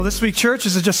Well, this week, church,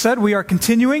 as I just said, we are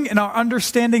continuing in our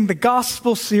Understanding the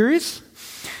Gospel series,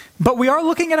 but we are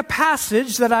looking at a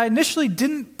passage that I initially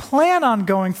didn't plan on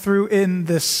going through in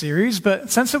this series,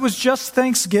 but since it was just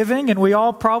Thanksgiving, and we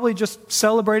all probably just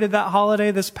celebrated that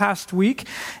holiday this past week,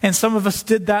 and some of us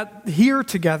did that here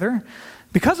together,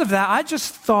 because of that, I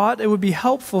just thought it would be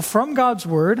helpful from God's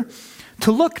Word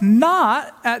to look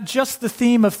not at just the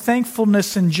theme of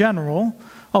thankfulness in general,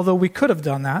 although we could have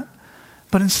done that,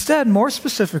 but instead, more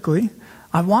specifically,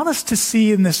 I want us to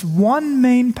see in this one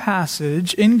main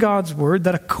passage in God's Word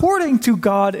that according to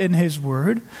God in His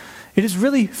Word, it is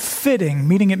really fitting,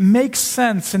 meaning it makes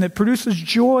sense and it produces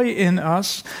joy in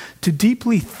us to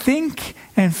deeply think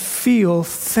and feel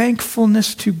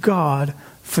thankfulness to God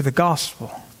for the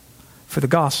gospel. For the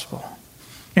gospel.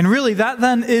 And really, that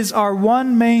then is our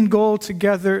one main goal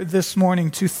together this morning,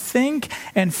 to think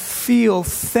and feel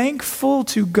thankful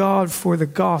to God for the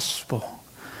gospel.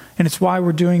 And it's why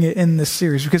we're doing it in this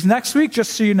series. Because next week,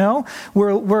 just so you know,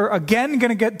 we're again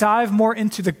going to dive more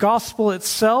into the gospel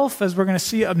itself, as we're going to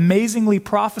see amazingly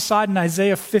prophesied in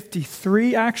Isaiah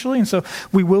 53, actually. And so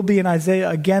we will be in Isaiah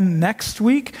again next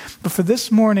week. But for this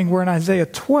morning, we're in Isaiah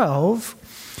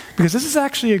 12, because this is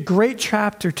actually a great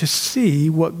chapter to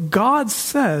see what God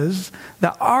says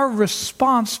that our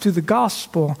response to the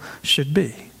gospel should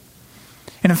be.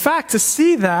 And in fact, to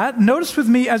see that, notice with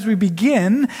me as we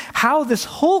begin how this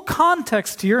whole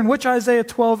context here in which Isaiah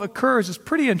 12 occurs is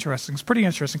pretty interesting. It's pretty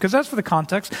interesting because that's for the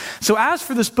context. So as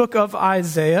for this book of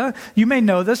Isaiah, you may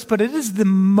know this, but it is the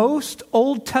most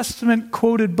Old Testament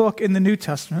quoted book in the New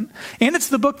Testament. And it's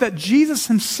the book that Jesus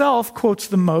himself quotes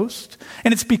the most.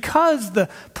 And it's because the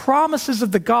promises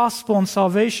of the gospel and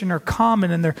salvation are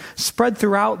common and they're spread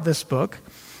throughout this book.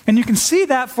 And you can see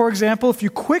that, for example, if you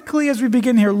quickly, as we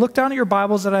begin here, look down at your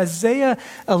Bibles at Isaiah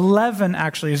 11,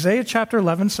 actually, Isaiah chapter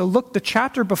 11. So look the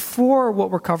chapter before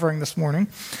what we're covering this morning.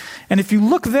 And if you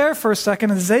look there for a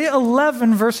second, Isaiah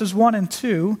 11, verses 1 and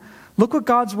 2, look what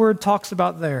God's word talks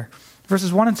about there.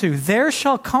 Verses 1 and 2, "There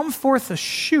shall come forth a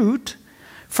shoot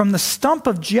from the stump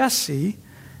of Jesse,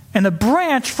 and a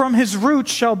branch from his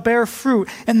roots shall bear fruit,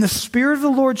 and the Spirit of the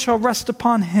Lord shall rest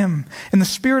upon him, and the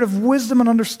Spirit of wisdom and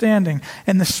understanding,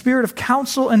 and the Spirit of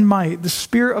counsel and might, the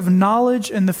Spirit of knowledge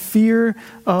and the fear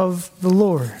of the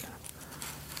Lord."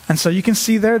 And so you can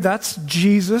see there, that's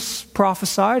Jesus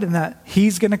prophesied, and that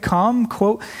he's going to come,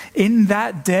 quote, in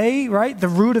that day, right? The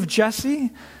root of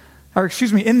Jesse,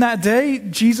 in that day,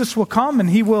 Jesus will come and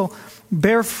he will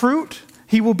bear fruit.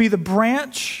 He will be the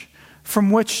branch from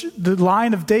which the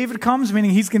line of David comes,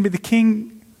 meaning he's going to be the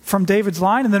king from David's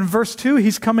line. And then in verse 2,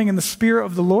 he's coming in the Spirit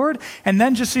of the Lord. And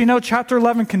then just so you know, chapter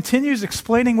 11 continues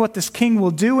explaining what this king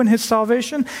will do in his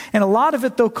salvation. And a lot of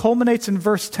it, though, culminates in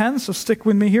verse 10. So stick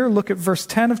with me here. Look at verse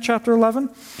 10 of chapter 11.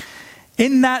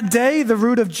 "In that day, the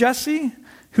root of Jesse,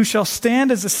 who shall stand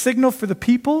as a signal for the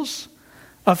peoples,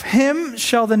 of him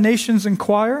shall the nations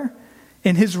inquire,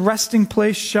 and his resting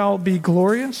place shall be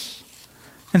glorious."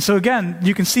 And so again,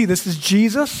 you can see this is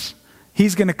Jesus.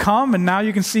 He's going to come, and now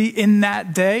you can see in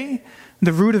that day,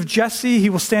 the root of Jesse, he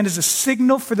will stand as a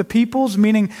signal for the peoples,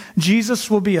 meaning Jesus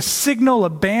will be a signal, a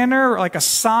banner, like a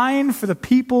sign for the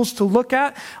peoples to look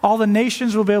at. All the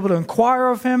nations will be able to inquire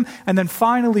of him. And then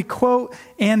finally, quote,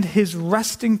 "and his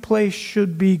resting place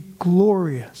should be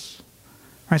glorious."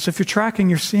 Right, so if you're tracking,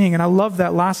 you're seeing, and I love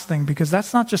that last thing because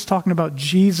that's not just talking about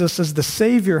Jesus as the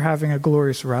Savior having a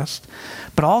glorious rest,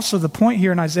 but also the point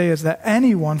here in Isaiah is that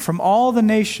anyone from all the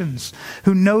nations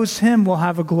who knows him will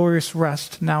have a glorious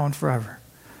rest now and forever.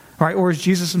 Right, or as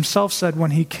Jesus himself said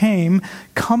when he came,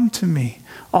 "Come to me,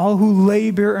 all who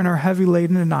labor and are heavy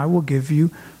laden, and I will give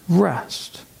you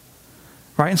rest."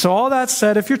 Right, and so all that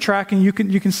said, if you're tracking, you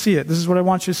can see it. This is what I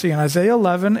want you to see. In Isaiah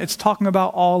 11, it's talking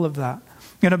about all of that.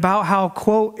 And about how,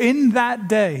 quote, in that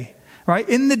day, right,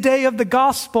 in the day of the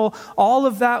gospel, all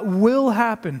of that will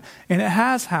happen. And it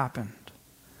has happened.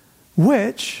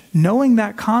 Which, knowing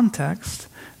that context,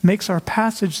 makes our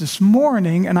passage this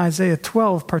morning in Isaiah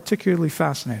 12 particularly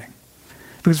fascinating.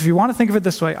 Because if you want to think of it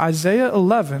this way, Isaiah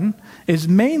 11 is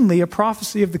mainly a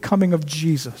prophecy of the coming of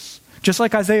Jesus. Just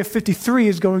like Isaiah 53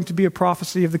 is going to be a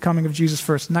prophecy of the coming of Jesus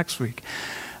first next week.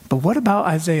 But what about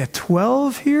Isaiah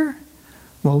 12 here?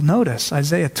 Well, notice,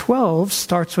 Isaiah 12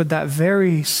 starts with that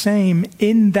very same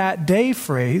 "in that day"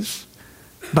 phrase,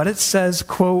 but it says,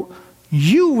 quote,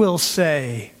 "you will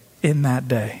say in that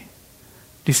day."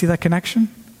 Do you see that connection?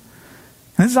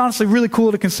 And this is honestly really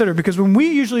cool to consider because when we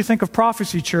usually think of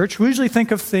prophecy, church, we usually think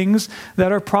of things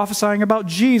that are prophesying about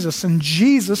Jesus and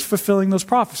Jesus fulfilling those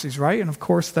prophecies, right? And of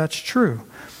course, that's true.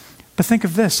 But think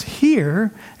of this.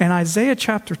 Here in Isaiah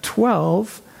chapter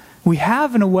 12, we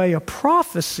have in a way a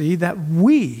prophecy that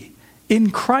we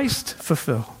in Christ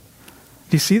fulfill.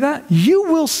 Do you see that? You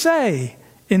will say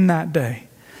in that day.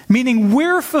 Meaning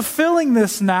we're fulfilling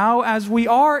this now as we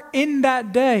are in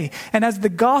that day. And as the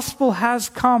gospel has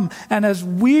come. And as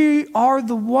we are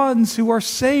the ones who are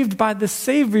saved by the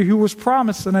Savior who was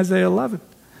promised in Isaiah 11.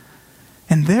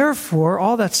 And therefore,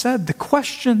 all that said, the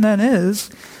question then is,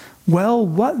 well,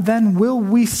 what then will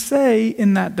we say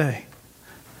in that day?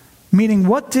 Meaning,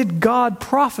 what did God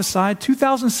prophesy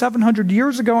 2,700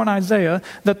 years ago in Isaiah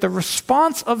that the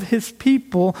response of his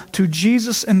people to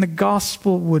Jesus and the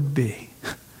gospel would be?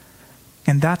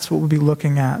 And that's what we'll be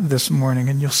looking at this morning.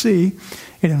 And you'll see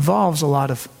it involves a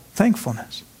lot of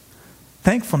thankfulness.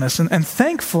 Thankfulness, and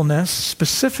thankfulness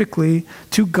specifically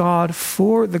to God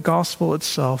for the gospel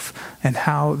itself and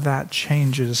how that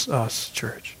changes us,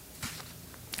 church.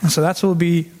 And so that's what will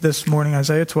be this morning,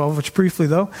 Isaiah 12, which briefly,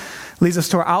 though, leads us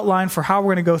to our outline for how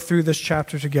we're going to go through this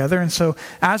chapter together. And so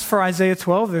as for Isaiah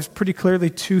 12, there's pretty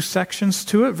clearly two sections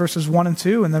to it, verses 1 and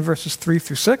 2, and then verses 3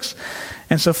 through 6.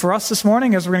 And so for us this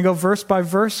morning, as we're going to go verse by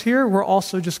verse here, we're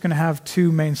also just going to have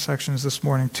two main sections this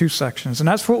morning, two sections. And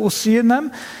as for what we'll see in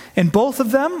them, in both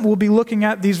of them, we'll be looking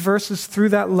at these verses through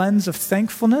that lens of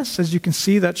thankfulness. As you can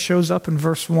see, that shows up in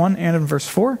verse 1 and in verse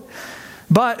 4.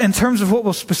 But in terms of what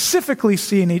we'll specifically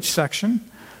see in each section,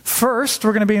 first,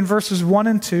 we're going to be in verses 1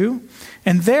 and 2,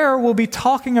 and there we'll be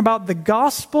talking about the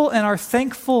gospel and our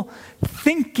thankful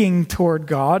thinking toward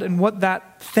God and what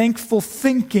that thankful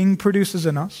thinking produces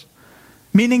in us.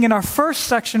 Meaning in our first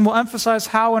section, we'll emphasize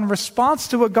how in response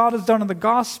to what God has done in the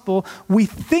gospel, we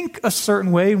think a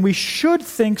certain way and we should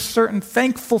think certain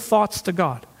thankful thoughts to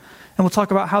God. And we'll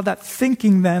talk about how that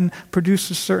thinking then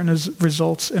produces certain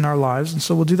results in our lives. And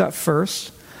so we'll do that first.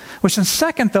 Which in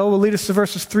second, though, will lead us to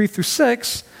verses 3 through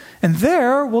 6. And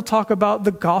there we'll talk about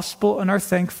the gospel and our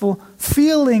thankful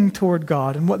feeling toward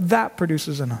God and what that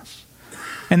produces in us.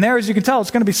 And there, as you can tell,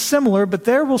 it's going to be similar, but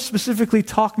there we'll specifically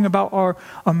talking about our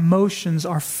emotions,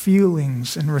 our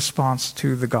feelings in response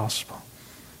to the gospel.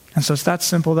 And so it's that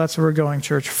simple. That's where we're going,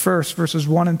 church. First, verses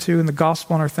 1 and 2 in the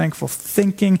gospel and our thankful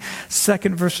thinking.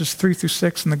 Second, verses 3 through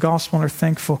 6 in the gospel and our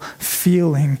thankful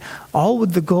feeling. All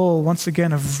with the goal, once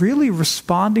again, of really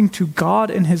responding to God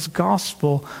and his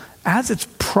gospel as it's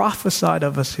prophesied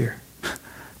of us here.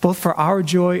 Both for our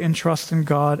joy and trust in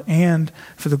God and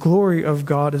for the glory of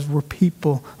God as we're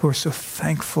people who are so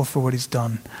thankful for what he's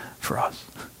done for us.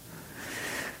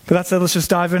 But that said, let's just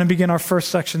dive in and begin our first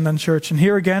section then, church. And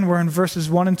here again, we're in verses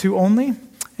 1 and 2 only,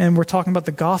 and we're talking about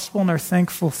the gospel and our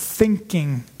thankful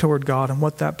thinking toward God and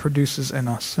what that produces in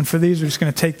us. And for these, we're just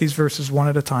going to take these verses one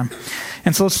at a time.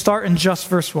 And so let's start in just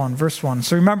verse 1. Verse 1.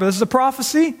 So remember, this is a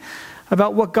prophecy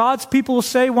about what God's people will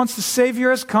say once the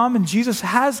Savior has come, and Jesus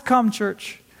has come,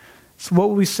 church. So what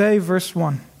will we say? Verse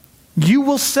 1. You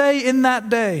will say in that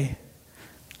day,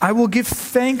 I will give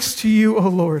thanks to you, O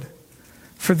Lord.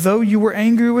 For though you were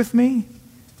angry with me,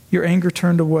 your anger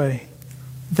turned away,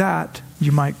 that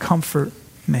you might comfort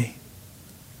me.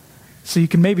 So you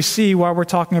can maybe see why we're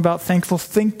talking about thankful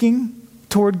thinking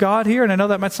toward God here. And I know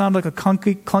that might sound like a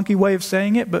clunky way of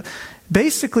saying it, but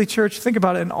basically, church, think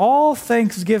about it. In all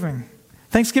thanksgiving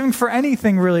for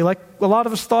anything really, like a lot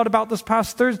of us thought about this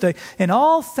past Thursday, in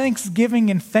all thanksgiving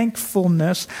and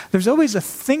thankfulness, there's always a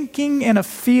thinking and a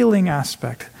feeling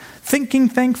aspect. Thinking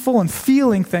thankful and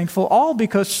feeling thankful, all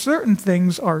because certain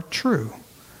things are true.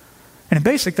 And in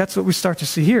basic, that's what we start to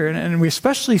see here. And we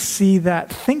especially see that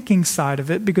thinking side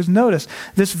of it because notice,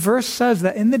 this verse says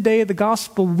that in the day of the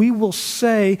gospel, we will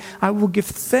say, I will give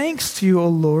thanks to you, O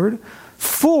Lord,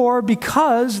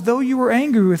 because though you were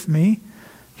angry with me,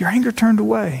 your anger turned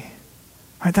away.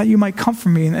 Right, that you might comfort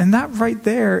me. And that right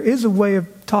there is a way of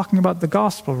talking about the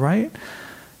gospel, right?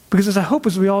 Because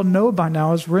as we all know by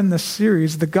now, as we're in this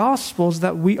series, the gospel is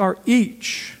that we are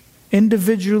each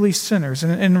individually sinners.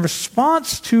 And in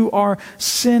response to our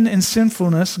sin and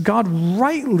sinfulness, God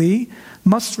rightly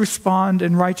must respond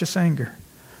in righteous anger.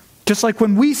 Just like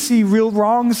when we see real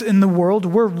wrongs in the world,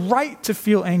 we're right to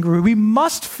feel angry. We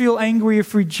must feel angry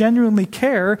if we genuinely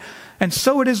care. And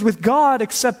so it is with God,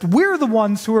 except we're the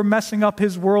ones who are messing up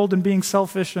his world and being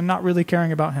selfish and not really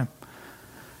caring about him.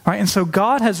 Right? And so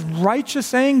God has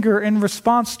righteous anger in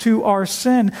response to our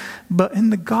sin. But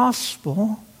in the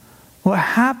gospel, what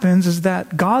happens is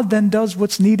that God then does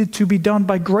what's needed to be done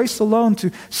by grace alone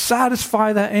to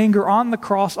satisfy that anger on the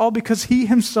cross, all because he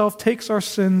himself takes our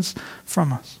sins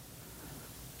from us.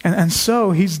 And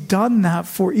so he's done that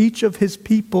for each of his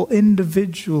people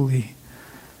individually.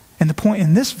 And the point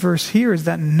in this verse here is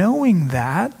that knowing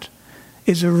that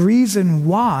is a reason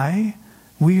why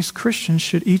we as Christians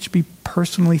should each be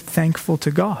personally thankful to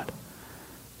God.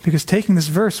 Because taking this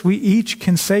verse, we each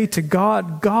can say to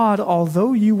God, God,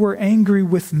 although you were angry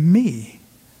with me,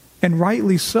 and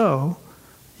rightly so,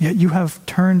 yet you have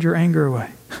turned your anger away.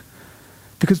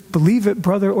 Because believe it,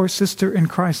 brother or sister in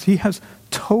Christ, he has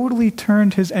totally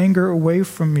turned his anger away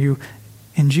from you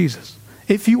in Jesus.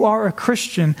 If you are a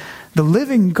Christian, the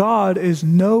living God is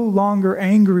no longer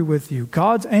angry with you.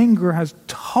 God's anger has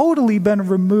totally been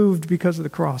removed because of the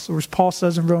cross. Or as Paul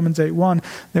says in Romans 8:1,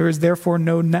 there is therefore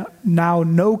now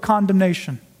no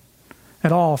condemnation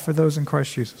at all for those in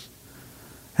Christ Jesus.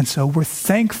 And so we're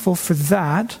thankful for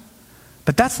that.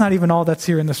 But that's not even all that's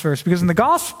here in this verse. Because in the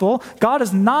gospel, God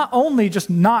is not only just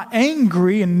not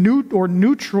angry and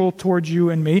neutral towards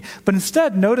you and me, but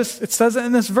instead, notice it says it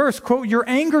in this verse, quote, your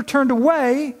anger turned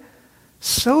away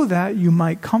so that you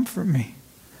might comfort me.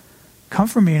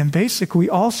 Comfort me. And basically, we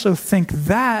also think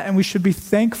that, and we should be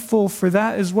thankful for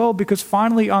that as well, because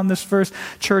finally on this verse,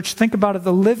 church, think about it.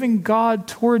 The living God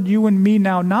toward you and me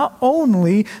now not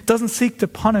only doesn't seek to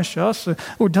punish us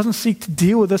or doesn't seek to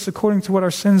deal with us according to what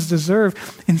our sins deserve.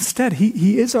 Instead,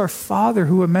 he is our Father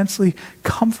who immensely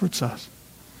comforts us.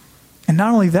 And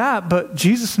not only that, but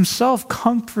Jesus himself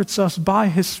comforts us by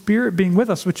his Spirit being with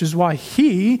us, which is why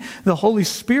he, the Holy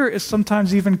Spirit, is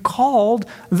sometimes even called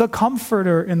the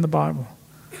Comforter in the Bible.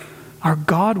 Our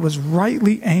God was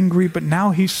rightly angry, but now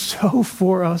he's so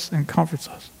for us and comforts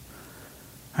us.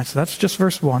 All right, so that's just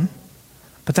verse 1.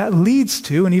 But that leads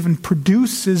to and even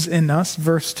produces in us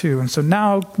verse 2. And so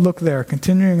now look there,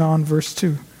 continuing on verse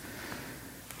 2.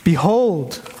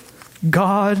 Behold,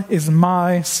 God is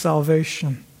my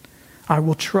salvation. I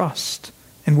will trust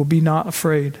and will be not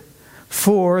afraid.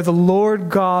 For the Lord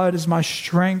God is my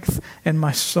strength and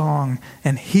my song,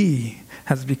 and he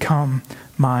has become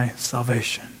my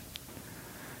salvation.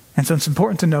 And so it's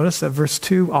important to notice that verse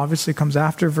 2 obviously comes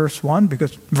after verse 1,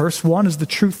 because verse 1 is the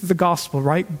truth of the gospel,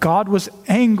 right? God was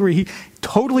angry. He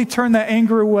totally turned that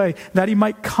anger away that he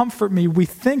might comfort me. We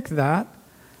think that.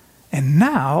 And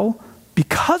now,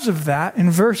 because of that,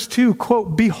 in verse 2,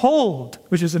 quote, behold,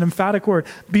 which is an emphatic word,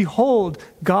 behold,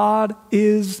 God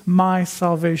is my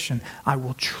salvation. I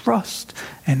will trust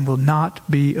and will not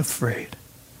be afraid.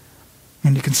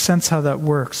 And you can sense how that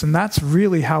works. And that's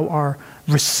really how our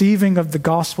receiving of the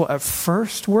gospel at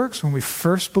first works, when we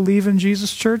first believe in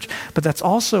Jesus, church. But that's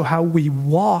also how we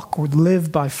walk or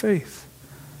live by faith.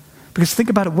 Because think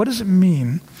about it, what does it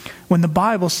mean when the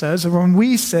Bible says, or when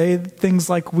we say things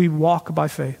like we walk by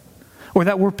faith? Or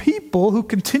that we're people who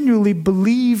continually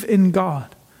believe in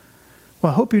God?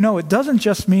 Well, I hope you know it doesn't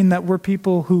just mean that we're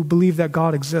people who believe that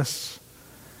God exists.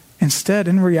 Instead,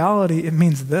 in reality, it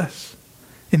means this.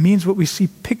 It means what we see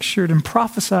pictured and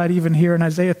prophesied even here in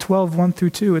Isaiah 12, 1 through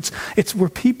 2. It's we're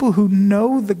people who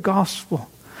know the gospel.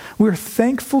 We're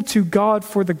thankful to God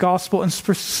for the gospel, and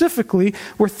specifically,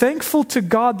 we're thankful to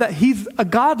God that he's a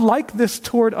God like this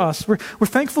toward us. We're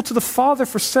thankful to the Father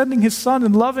for sending his Son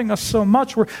and loving us so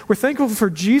much. We're thankful for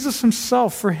Jesus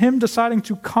himself, for him deciding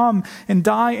to come and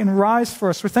die and rise for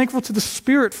us. We're thankful to the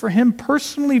Spirit for him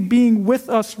personally being with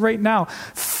us right now.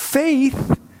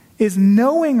 Faith is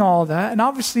knowing all that and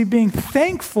obviously being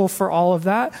thankful for all of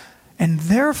that, and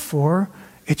therefore,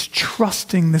 it's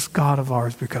trusting this God of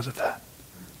ours because of that.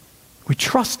 We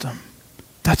trust him.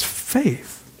 That's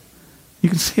faith. You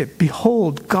can see it.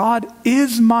 Behold, God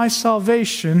is my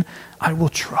salvation. I will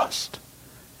trust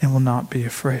and will not be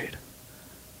afraid.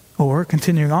 Or,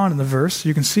 continuing on in the verse,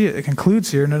 you can see it. It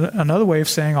concludes here. And another way of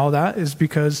saying all that is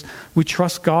because we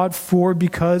trust God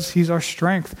because he's our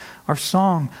strength, our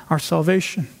song, our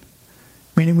salvation.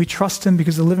 Meaning we trust him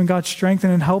because the living God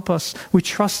strengthen and help us. We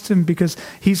trust him because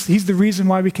he's the reason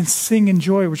why we can sing in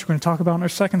joy, which we're going to talk about in our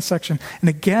second section. And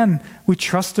again, we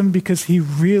trust him because he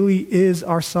really is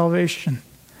our salvation.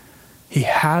 He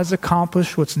has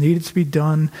accomplished what's needed to be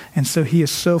done, and so he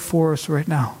is so for us right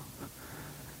now.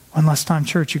 One last time,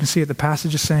 church, you can see it. The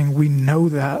passage is saying we know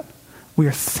that. We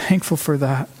are thankful for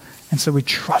that, and so we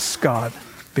trust God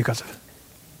because of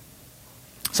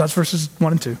it. So that's verses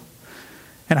 1 and 2.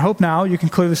 And I hope now you can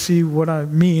clearly see what I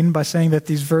mean by saying that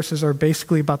these verses are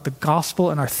basically about the gospel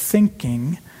and our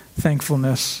thinking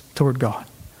thankfulness toward God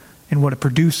and what it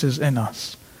produces in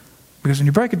us. Because when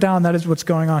you break it down, that is what's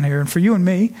going on here. And for you and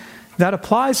me, that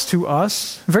applies to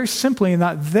us very simply in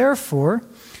that, therefore,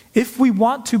 if we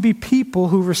want to be people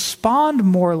who respond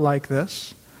more like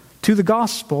this to the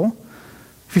gospel,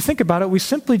 if you think about it, we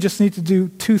simply just need to do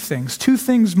two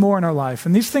things more in our life.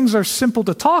 And these things are simple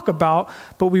to talk about,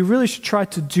 but we really should try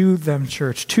to do them,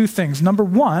 church. Two things. Number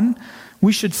one,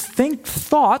 we should think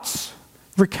thoughts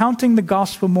recounting the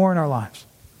gospel more in our lives.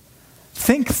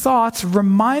 think thoughts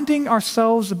reminding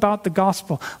ourselves about the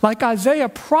gospel, like Isaiah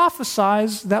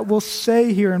prophesies that we'll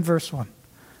say here in verse 1.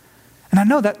 And I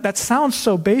know that sounds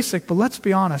so basic, but let's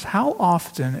be honest. How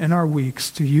often in our weeks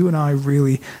do you and I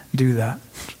really do that?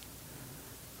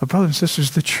 But brothers and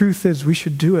sisters, the truth is we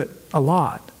should do it a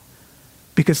lot.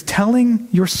 Because telling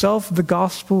yourself the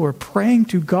gospel or praying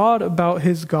to God about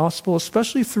his gospel,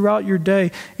 especially throughout your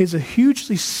day, is a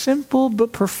hugely simple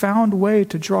but profound way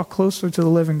to draw closer to the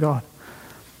living God.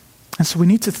 And so we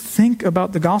need to think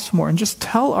about the gospel more and just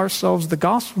tell ourselves the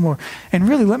gospel more. And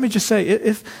really, let me just say,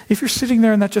 if you're sitting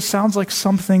there and that just sounds like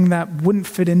something that wouldn't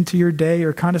fit into your day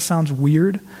or kind of sounds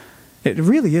weird, it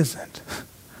really isn't.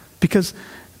 Because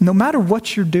no matter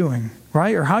what you're doing,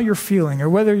 right, or how you're feeling, or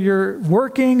whether you're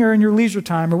working or in your leisure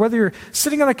time, or whether you're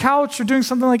sitting on the couch or doing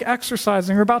something like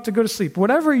exercising or about to go to sleep,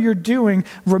 whatever you're doing,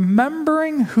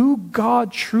 remembering who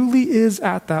God truly is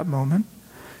at that moment,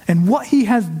 and what he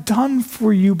has done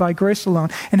for you by grace alone,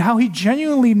 and how he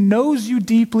genuinely knows you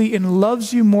deeply and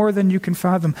loves you more than you can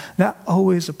fathom, that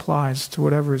always applies to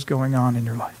whatever is going on in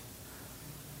your life.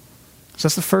 So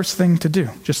that's the first thing to do.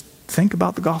 Just think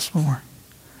about the gospel more.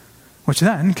 Which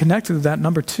then, connected to that,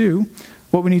 number 2,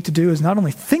 what we need to do is not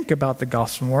only think about the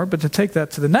gospel more, but to take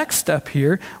that to the next step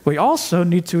here, we also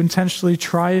need to intentionally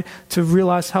try to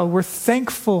realize how we're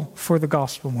thankful for the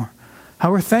gospel more.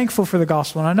 How we're thankful for the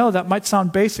gospel. And I know that might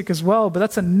sound basic as well, but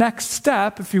that's a next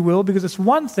step, if you will, because it's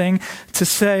one thing to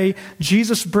say,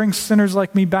 Jesus brings sinners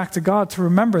like me back to God, to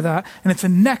remember that. And it's a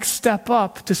next step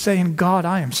up to saying, God,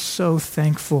 I am so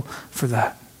thankful for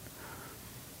that.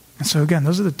 And so again,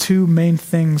 those are the 2 main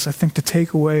things I think to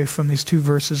take away from these 2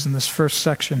 verses in this first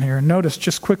section here. And notice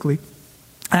just quickly,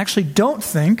 I actually don't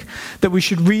think that we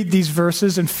should read these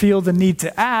verses and feel the need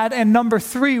to add. And number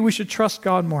 3, we should trust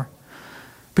God more.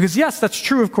 Because yes, that's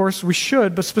true, of course, we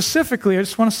should, but specifically, I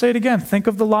just want to say it again, think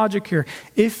of the logic here.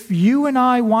 If you and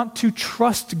I want to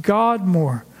trust God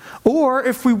more, or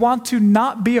if we want to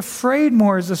not be afraid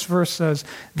more, as this verse says,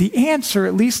 the answer,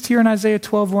 at least here in Isaiah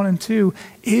 12:1 and 2,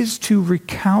 is to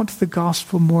recount the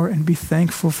gospel more and be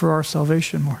thankful for our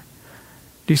salvation more.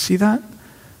 Do you see that?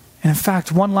 And in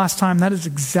fact, one last time, that is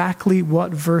exactly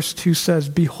what verse 2 says.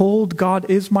 Behold, God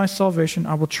is my salvation.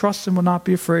 I will trust and will not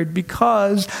be afraid,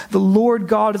 because the Lord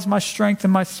God is my strength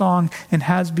and my song and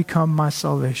has become my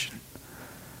salvation.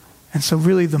 And so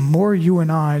really, the more you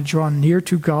and I draw near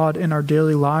to God in our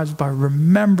daily lives by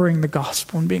remembering the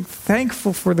gospel and being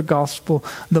thankful for the gospel,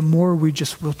 the more we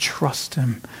just will trust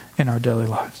him in our daily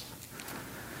lives.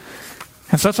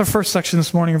 And so that's our first section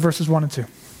this morning of verses 1 and 2,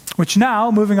 which now,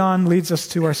 moving on, leads us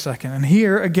to our second. And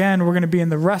here, again, we're going to be in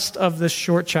the rest of this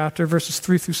short chapter, verses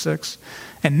 3 through 6.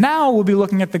 And now we'll be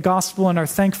looking at the gospel and our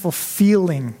thankful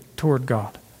feeling toward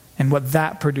God and what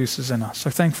that produces in us,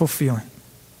 our thankful feeling.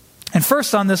 And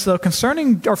first on this, though,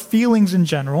 concerning our feelings in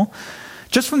general,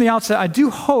 just from the outset, I do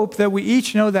hope that we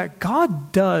each know that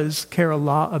God does care a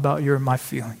lot about your and my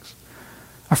feelings.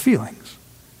 Our feelings.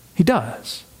 He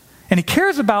does. And he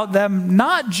cares about them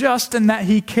not just in that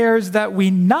he cares that we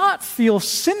not feel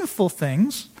sinful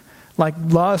things like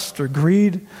lust or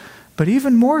greed, but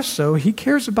even more so, he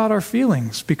cares about our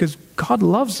feelings because God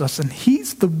loves us and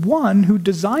he's the one who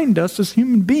designed us as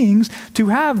human beings to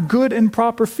have good and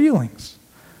proper feelings.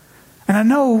 And I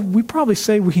know we probably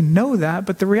say we know that,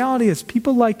 but the reality is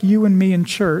people like you and me in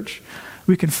church,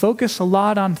 we can focus a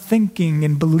lot on thinking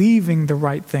and believing the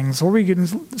right things, or we can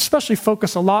especially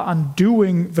focus a lot on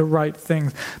doing the right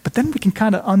things, but then we can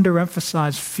kind of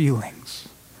underemphasize feelings.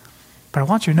 But I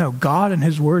want you to know, God in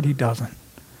his word, he doesn't.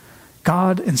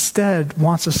 God instead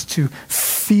wants us to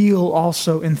feel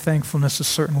also in thankfulness a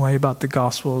certain way about the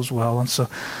gospel as well. And so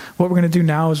what we're going to do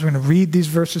now is we're going to read these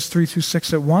verses 3 through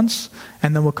 6 at once,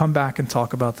 and then we'll come back and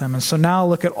talk about them. And so now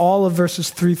look at all of verses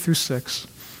 3 through 6.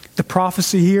 The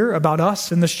prophecy here about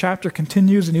us in this chapter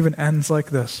continues and even ends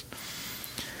like this.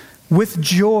 With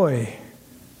joy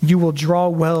you will draw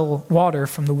water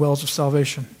from the wells of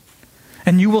salvation.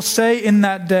 And you will say in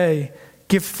that day,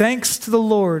 give thanks to the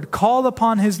Lord, call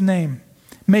upon his name,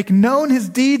 make known his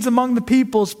deeds among the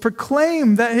peoples,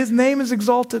 proclaim that his name is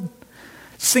exalted.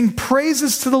 Sing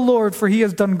praises to the Lord, for he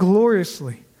has done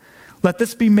gloriously. Let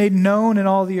this be made known in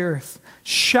all the earth.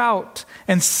 Shout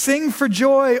and sing for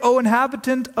joy, O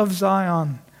inhabitant of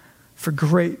Zion, for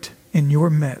great in your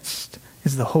midst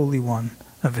is the Holy One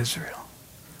of Israel.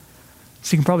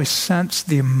 So you can probably sense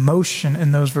the emotion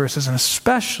in those verses, and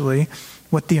especially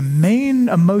what the main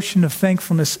emotion of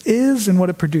thankfulness is and what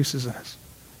it produces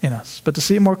in us. But to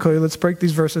see it more clearly, let's break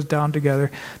these verses down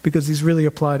together because these really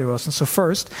apply to us. And so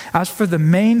first, as for the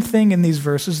main thing in these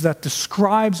verses that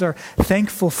describes our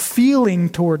thankful feeling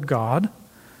toward God,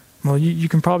 Well, you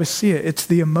can probably see it. It's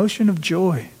the emotion of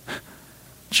joy.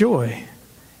 Joy.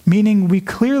 Meaning we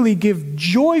clearly give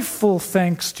joyful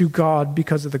thanks to God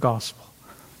because of the gospel.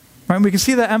 Right? We can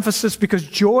see that emphasis because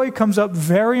joy comes up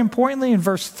very importantly in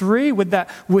verse 3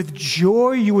 with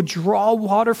joy you would draw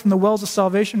water from the wells of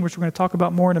salvation, which we're going to talk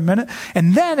about more in a minute.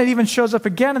 And then it even shows up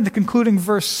again in the concluding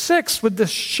verse 6 with this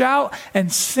shout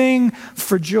and sing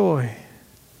for joy.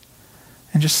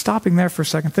 And just stopping there for a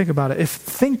second, think about it. If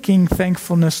thinking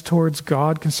thankfulness towards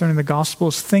God concerning the gospel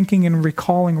is thinking and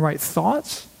recalling right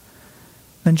thoughts,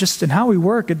 then just in how we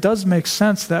work, it does make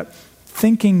sense that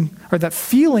thinking or that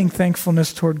feeling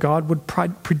thankfulness toward God would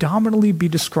predominantly be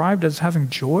described as having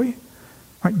joy.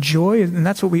 Right? Joy, and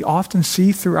that's what we often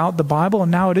see throughout the Bible.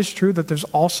 And now it is true that there's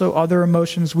also other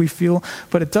emotions we feel,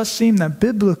 but it does seem that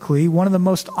biblically, one of the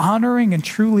most honoring and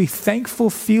truly thankful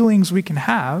feelings we can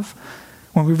have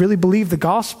when we really believe the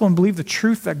gospel and believe the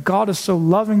truth that God is so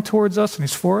loving towards us and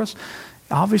He's for us,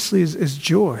 obviously is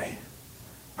joy.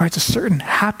 Right? It's a certain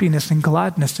happiness and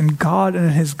gladness in God and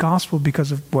in His gospel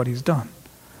because of what He's done.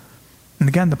 And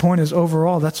again, the point is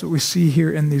overall, that's what we see here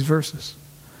in these verses.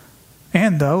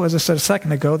 And though, as I said a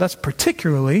second ago, that's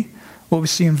particularly what we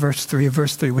see in verse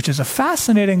 3, which is a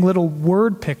fascinating little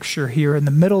word picture here in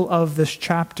the middle of this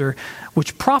chapter,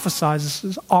 which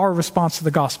prophesizes our response to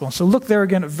the gospel. So look there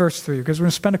again at verse 3, because we're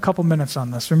going to spend a couple minutes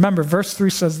on this. Remember, verse 3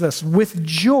 says this, "With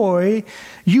joy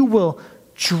you will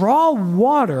draw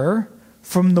water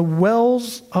from the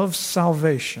wells of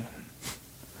salvation."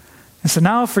 And so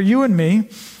now for you and me,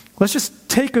 let's just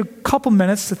take a couple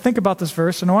minutes to think about this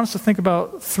verse, and I want us to think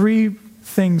about three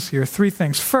things here.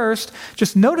 First,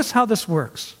 just notice how this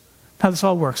works, how this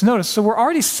all works. Notice, so we're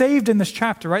already saved in this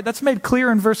chapter, right? That's made clear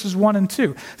in verses 1 and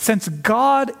 2. Since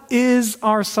God is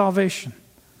our salvation.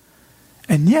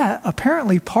 And yet,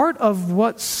 apparently, part of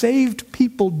what saved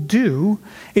people do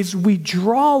is we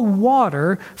draw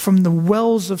water from the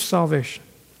wells of salvation.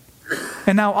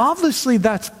 And now, obviously,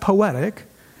 that's poetic.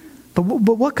 But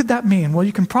what could that mean? Well,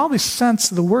 you can probably sense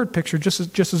the word picture just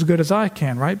as good as I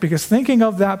can, right? Because thinking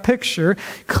of that picture,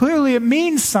 clearly it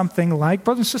means something like,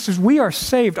 brothers and sisters, we are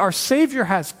saved. Our Savior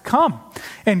has come.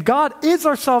 And God is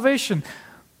our salvation.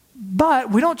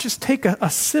 But we don't just take a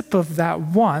sip of that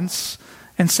once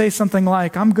and say something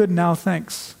like, "I'm good now,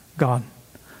 thanks, God."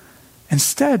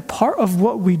 Instead, part of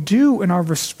what we do in our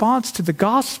response to the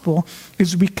gospel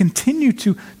is we continue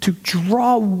to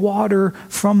draw water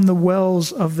from the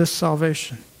wells of this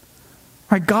salvation.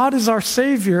 Right? God is our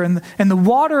Savior, and the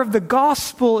water of the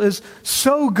gospel is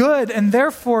so good, and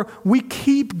therefore we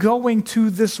keep going to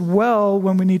this well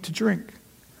when we need to drink.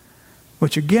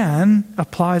 Which again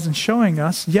applies in showing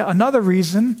us yet another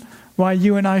reason why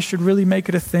you and I should really make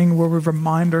it a thing where we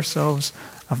remind ourselves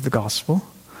of the gospel.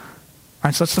 All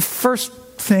right, so that's the first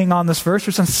thing on this verse.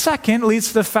 And second leads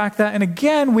to the fact that, and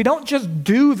again, we don't just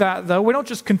do that though. We don't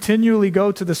just continually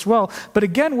go to this well. But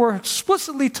again, we're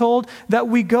explicitly told that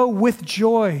we go with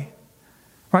joy.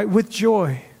 Right, with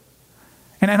joy.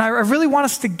 And I really want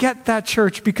us to get that,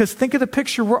 church, because think of the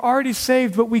picture. We're already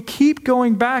saved, but we keep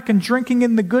going back and drinking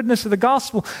in the goodness of the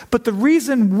gospel. But the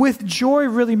reason with joy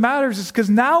really matters is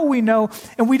because now we know,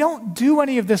 and we don't do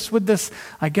any of this with this,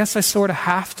 I guess I sort of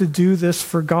have to do this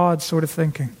for God sort of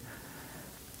thinking.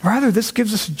 Rather, this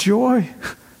gives us joy.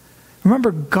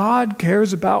 Remember, God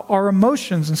cares about our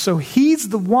emotions, and so He's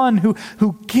the one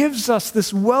who gives us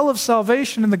this well of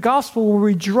salvation in the gospel where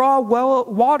we draw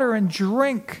water and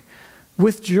drink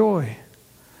with joy.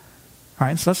 All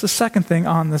right, so that's the second thing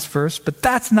on this verse, but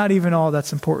that's not even all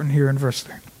that's important here in verse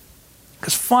 3.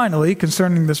 Because finally,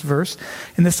 concerning this verse,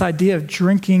 and this idea of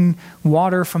drinking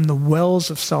water from the wells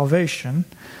of salvation,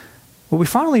 what we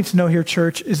finally need to know here,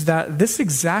 church, is that this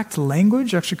exact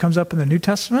language actually comes up in the New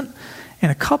Testament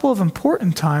and a couple of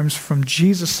important times from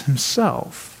Jesus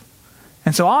Himself.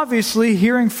 And so obviously,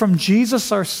 hearing from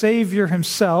Jesus, our Savior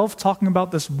Himself, talking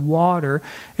about this water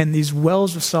and these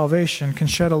wells of salvation can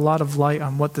shed a lot of light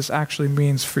on what this actually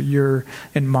means for your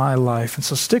and my life. And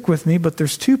so stick with me, but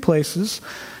there's two places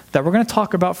that we're going to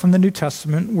talk about from the New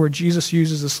Testament where Jesus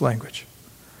uses this language.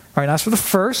 All right, as for the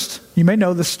first, you may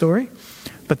know this story,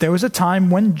 but there was a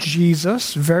time when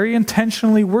Jesus, very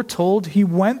intentionally we're told, He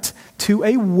went to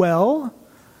a well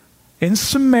in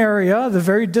Samaria, the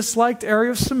very disliked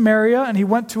area of Samaria, and He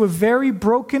went to a very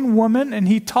broken woman and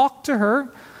He talked to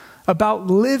her about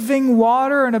living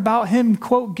water and about Him,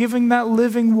 quote, giving that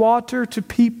living water to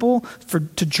people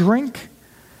to drink.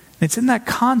 And it's in that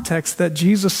context that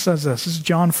Jesus says this. This is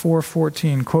John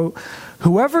 4:14, quote,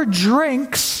 "Whoever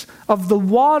drinks of the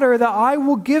water that I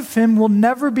will give him will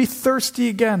never be thirsty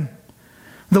again.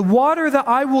 The water that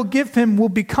I will give him will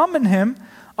become in him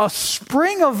a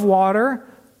spring of water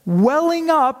welling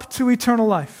up to eternal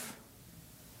life.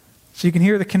 So you can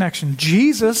hear the connection.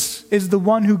 Jesus is the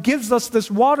one who gives us this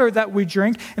water that we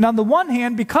drink. And on the one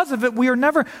hand, because of it, we are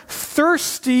never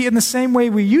thirsty in the same way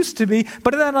we used to be.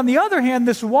 But then on the other hand,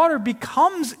 this water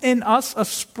becomes in us a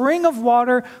spring of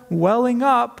water welling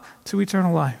up to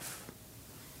eternal life.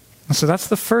 And so that's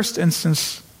the first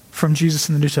instance from Jesus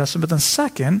in the New Testament. But then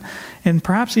second, and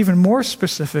perhaps even more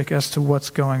specific as to what's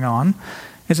going on,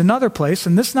 is another place.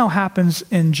 And this now happens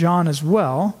in John as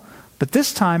well. But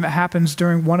this time it happens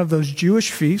during one of those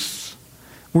Jewish feasts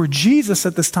where Jesus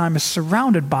at this time is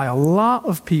surrounded by a lot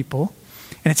of people.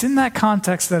 And it's in that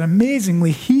context that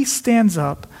amazingly he stands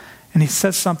up and he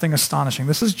says something astonishing.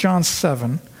 This is John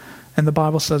 7, and the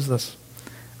Bible says this.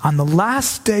 On the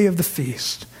last day of the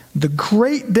feast, the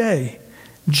great day,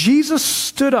 Jesus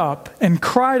stood up and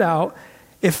cried out,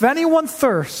 "If anyone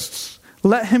thirsts,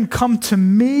 let him come to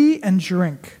me and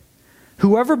drink.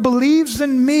 Whoever believes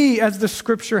in me, as the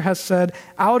scripture has said,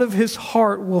 out of his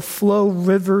heart will flow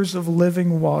rivers of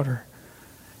living water."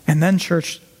 And then,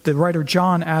 church, the writer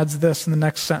John adds this in the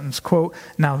next sentence, quote,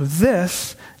 "Now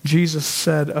this Jesus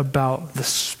said about the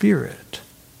Spirit."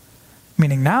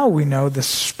 Meaning now we know the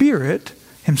Spirit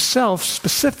himself,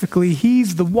 specifically,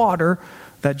 he's the water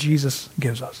that Jesus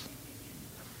gives us.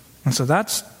 And so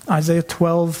that's Isaiah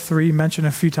 12:3, mentioned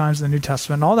a few times in the New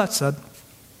Testament. And all that said,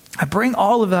 I bring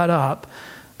all of that up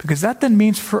because that then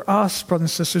means for us, brothers and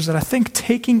sisters, that I think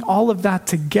taking all of that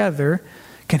together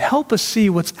can help us see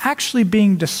what's actually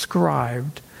being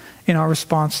described in our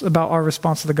response to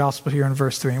the gospel here in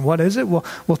verse 3. And what is it? Well,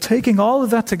 taking all of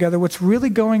that together, what's really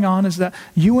going on is that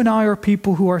you and I are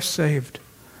people who are saved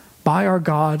by our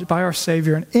God, by our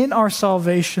Savior. And in our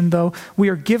salvation, though, we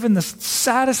are given this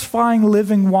satisfying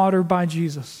living water by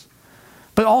Jesus.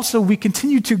 But also we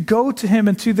continue to go to him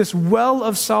and to this well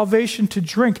of salvation to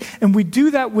drink. And we do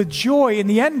that with joy. And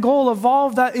the end goal of all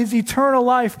of that is eternal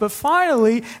life. But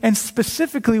finally, and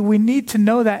specifically, we need to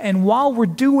know that. And while we're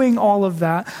doing all of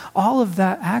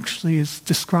that actually is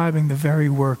describing the very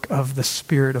work of the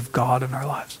Spirit of God in our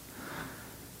lives.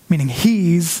 Meaning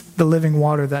he's the living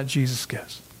water that Jesus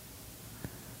gives.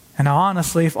 And now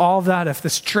honestly, if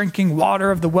this drinking water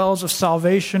of the wells of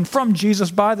salvation from Jesus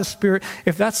by the Spirit,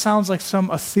 if that sounds like some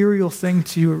ethereal thing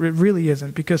to you, it really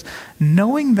isn't. Because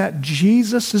knowing that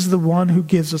Jesus is the one who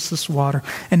gives us this water,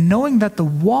 and knowing that the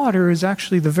water is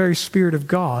actually the very Spirit of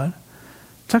God,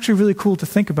 it's actually really cool to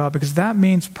think about, because that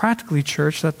means practically,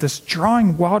 church, that this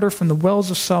drawing water from the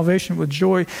wells of salvation with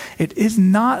joy, it is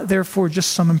not therefore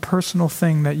just some impersonal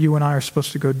thing that you and I are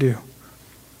supposed to go do.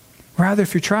 Rather,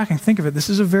 if you're tracking, think of it, this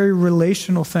is a very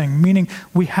relational thing, meaning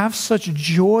we have such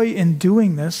joy in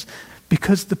doing this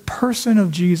because the person of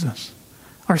Jesus,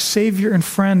 our Savior and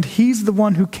friend, he's the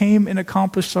one who came and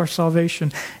accomplished our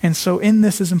salvation. And so in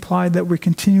this is implied that we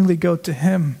continually go to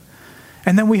him.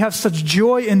 And then we have such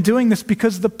joy in doing this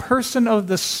because the person of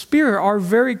the Spirit, our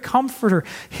very comforter,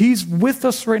 he's with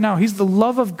us right now. He's the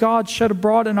love of God shed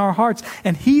abroad in our hearts.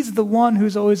 And he's the one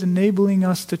who's always enabling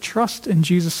us to trust in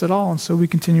Jesus at all. And so we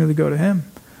continually go to him.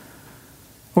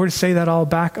 Or to say that all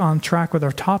back on track with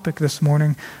our topic this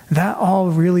morning, that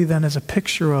all really then is a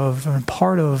picture of and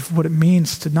part of what it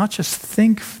means to not just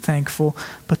think thankful,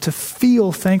 but to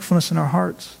feel thankfulness in our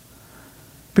hearts.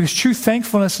 Because true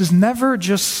thankfulness is never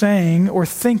just saying or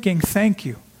thinking thank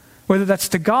you. Whether that's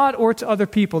to God or to other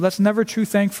people, that's never true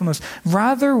thankfulness.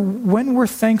 Rather, when we're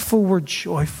thankful, we're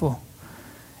joyful.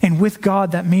 And with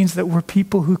God, that means that we're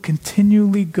people who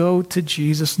continually go to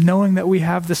Jesus, knowing that we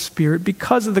have the Spirit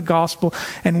because of the gospel.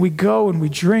 And we go and we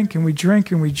drink and we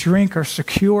drink and we drink our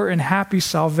secure and happy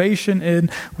salvation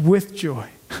in with joy.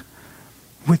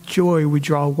 With joy, we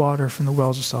draw water from the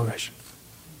wells of salvation.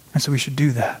 And so we should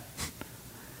do that.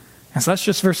 And so that's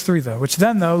just verse 3, though, which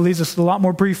then, though, leads us a lot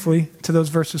more briefly to those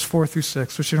verses 4 through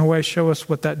 6, which in a way show us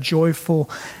what that joyful,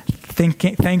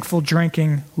 thankful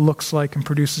drinking looks like and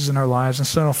produces in our lives. And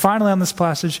so finally on this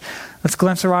passage, let's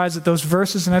glance our eyes at those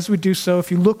verses. And as we do so,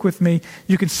 if you look with me,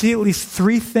 you can see at least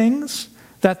 3 things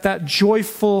that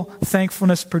joyful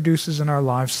thankfulness produces in our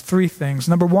lives. 3 things.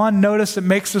 Number 1, notice it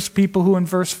makes us people who in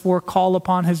verse 4 call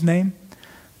upon his name.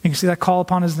 You can see that call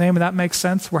upon his name, and that makes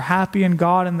sense. We're happy in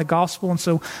God and the gospel, and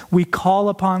so we call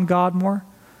upon God more,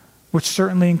 which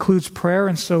certainly includes prayer.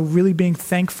 And so really being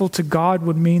thankful to God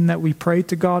would mean that we pray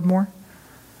to God more.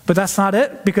 But that's not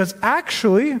it, because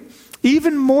actually,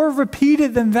 even more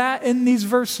repeated than that in these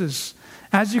verses,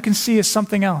 as you can see, is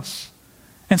something else.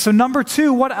 And so number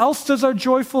 2, what else does our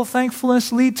joyful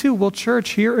thankfulness lead to? Well,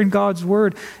 church, here in God's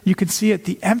word, you can see it.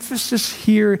 The emphasis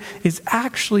here is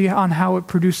actually on how it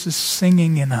produces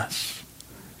singing in us.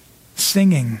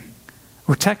 Singing,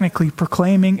 We're technically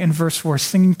proclaiming in verse 4,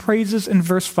 singing praises in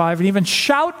verse 5, and even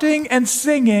shouting and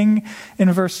singing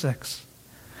in verse 6.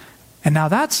 And now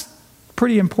that's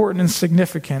pretty important and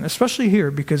significant, especially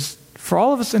here, because for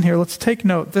all of us in here, let's take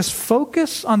note. This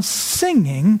focus on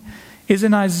singing is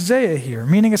in Isaiah here,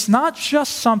 meaning it's not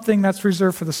just something that's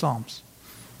reserved for the Psalms.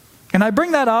 And I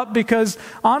bring that up because,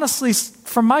 honestly,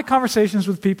 from my conversations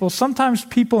with people, sometimes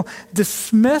people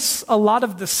dismiss a lot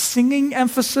of the singing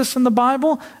emphasis in the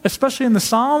Bible, especially in the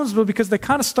Psalms, but because they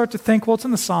kind of start to think, well, it's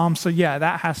in the Psalms, so yeah,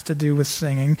 that has to do with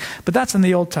singing. But that's in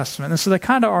the Old Testament. And so they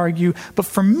kind of argue. But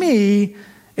for me,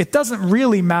 it doesn't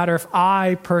really matter if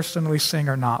I personally sing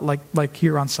or not, like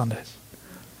here on Sundays.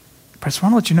 But I just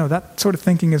want to let you know that sort of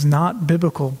thinking is not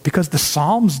biblical, because the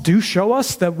Psalms do show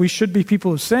us that we should be people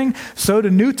who sing. So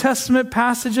do New Testament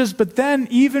passages. But then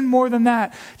even more than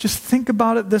that, just think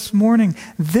about it this morning.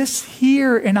 This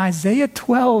here in Isaiah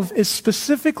 12 is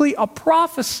specifically a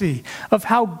prophecy of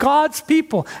how God's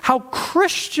people, how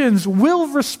Christians will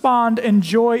respond in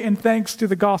joy and thanks to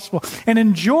the gospel. And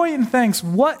in joy and thanks,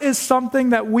 what is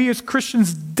something that we as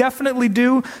Christians definitely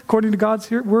do according to God's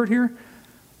word here?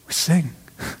 We sing.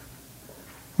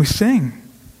 We sing.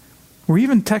 We're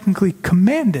even technically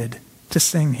commanded to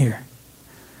sing here.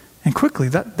 And quickly,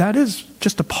 that is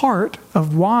just a part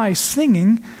of why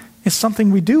singing is something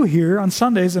we do here on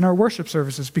Sundays in our worship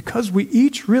services, because we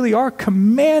each really are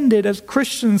commanded as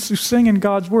Christians to sing in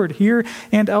God's word here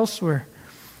and elsewhere.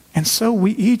 And so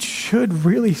we each should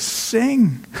really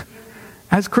sing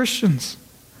as Christians.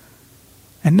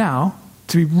 And now,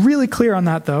 to be really clear on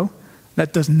that though,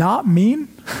 that does not mean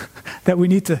that we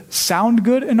need to sound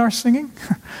good in our singing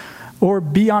or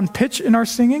be on pitch in our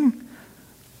singing.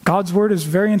 God's word is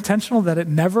very intentional that it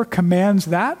never commands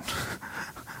that.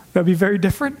 That'd be very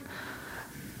different.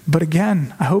 But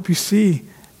again, I hope you see,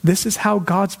 this is how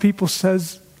God's people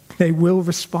says they will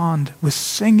respond, with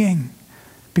singing,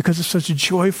 because of such a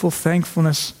joyful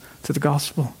thankfulness to the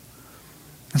gospel.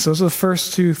 And so those are the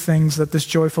first two things that this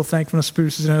joyful thankfulness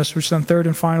produces in us, which then third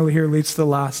and finally here leads to the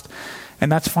last.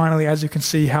 And that's finally, as you can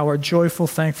see, how our joyful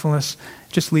thankfulness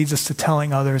just leads us to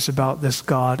telling others about this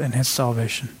God and his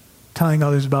salvation. Telling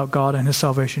others about God and his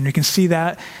salvation. You can see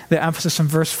that, the emphasis in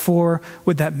verse 4,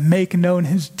 with that make known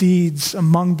his deeds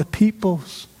among the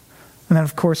peoples. And then,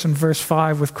 of course, in verse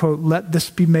 5 with, quote, let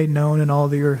this be made known in all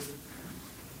the earth.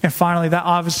 And finally, that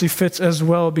obviously fits as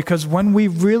well, because when we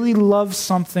really love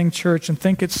something, church, and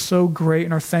think it's so great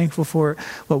and are thankful for it,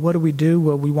 well, what do?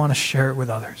 Well, we want to share it with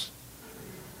others.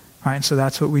 All right, and so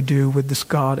that's what we do with this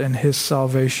God and his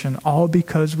salvation, all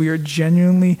because we are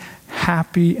genuinely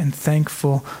happy and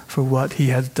thankful for what he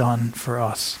has done for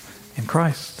us in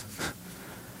Christ.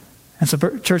 And so,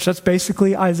 church, that's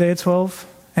basically Isaiah 12.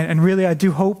 And really, I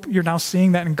do hope you're now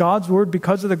seeing that in God's word,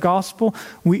 because of the gospel,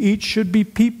 we each should be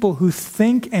people who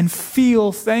think and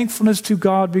feel thankfulness to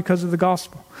God because of the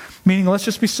gospel. Meaning, let's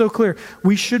just be so clear.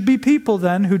 We should be people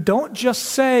then who don't just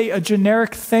say a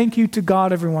generic thank you to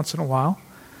God every once in a while.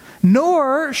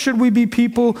 Nor should we be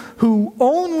people who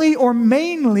only or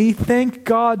mainly thank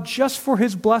God just for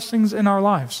his blessings in our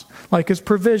lives, like his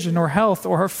provision or health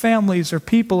or our families or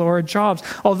people or our jobs,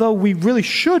 although we really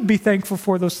should be thankful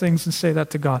for those things and say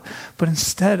that to God. But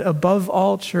instead, above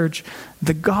all, church,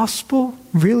 the gospel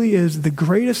really is the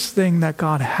greatest thing that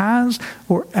God has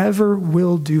or ever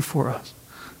will do for us.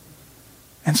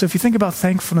 And so if you think about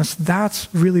thankfulness, that's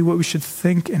really what we should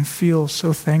think and feel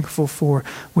so thankful for,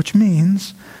 which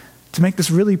means, to make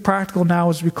this really practical now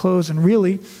as we close, and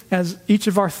really as each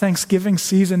of our Thanksgiving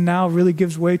season now really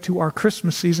gives way to our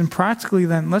Christmas season, practically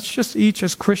then, let's just each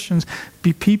as Christians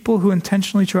be people who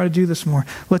intentionally try to do this more.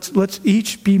 Let's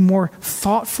each be more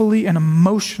thoughtfully and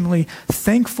emotionally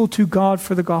thankful to God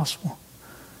for the gospel.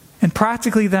 And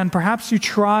practically then, perhaps you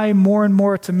try more and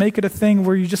more to make it a thing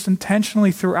where you just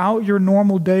intentionally throughout your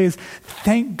normal days,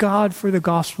 thank God for the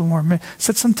gospel more.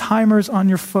 Set some timers on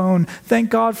your phone. Thank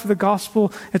God for the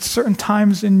gospel at certain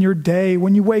times in your day,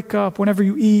 when you wake up, whenever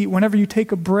you eat, whenever you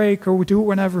take a break, or do it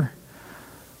whenever.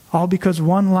 All because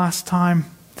one last time,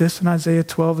 this in Isaiah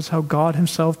 12 is how God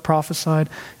himself prophesied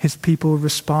his people would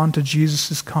respond to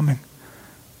Jesus' coming.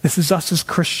 This is us as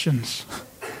Christians.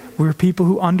 We're people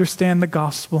who understand the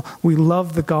gospel. We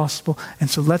love the gospel.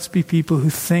 And so let's be people who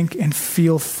think and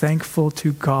feel thankful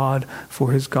to God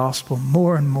for his gospel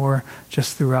more and more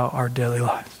just throughout our daily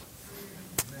lives.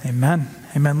 Amen.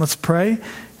 Amen. Let's pray.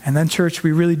 And then, church,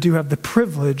 we really do have the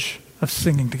privilege of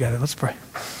singing together. Let's pray.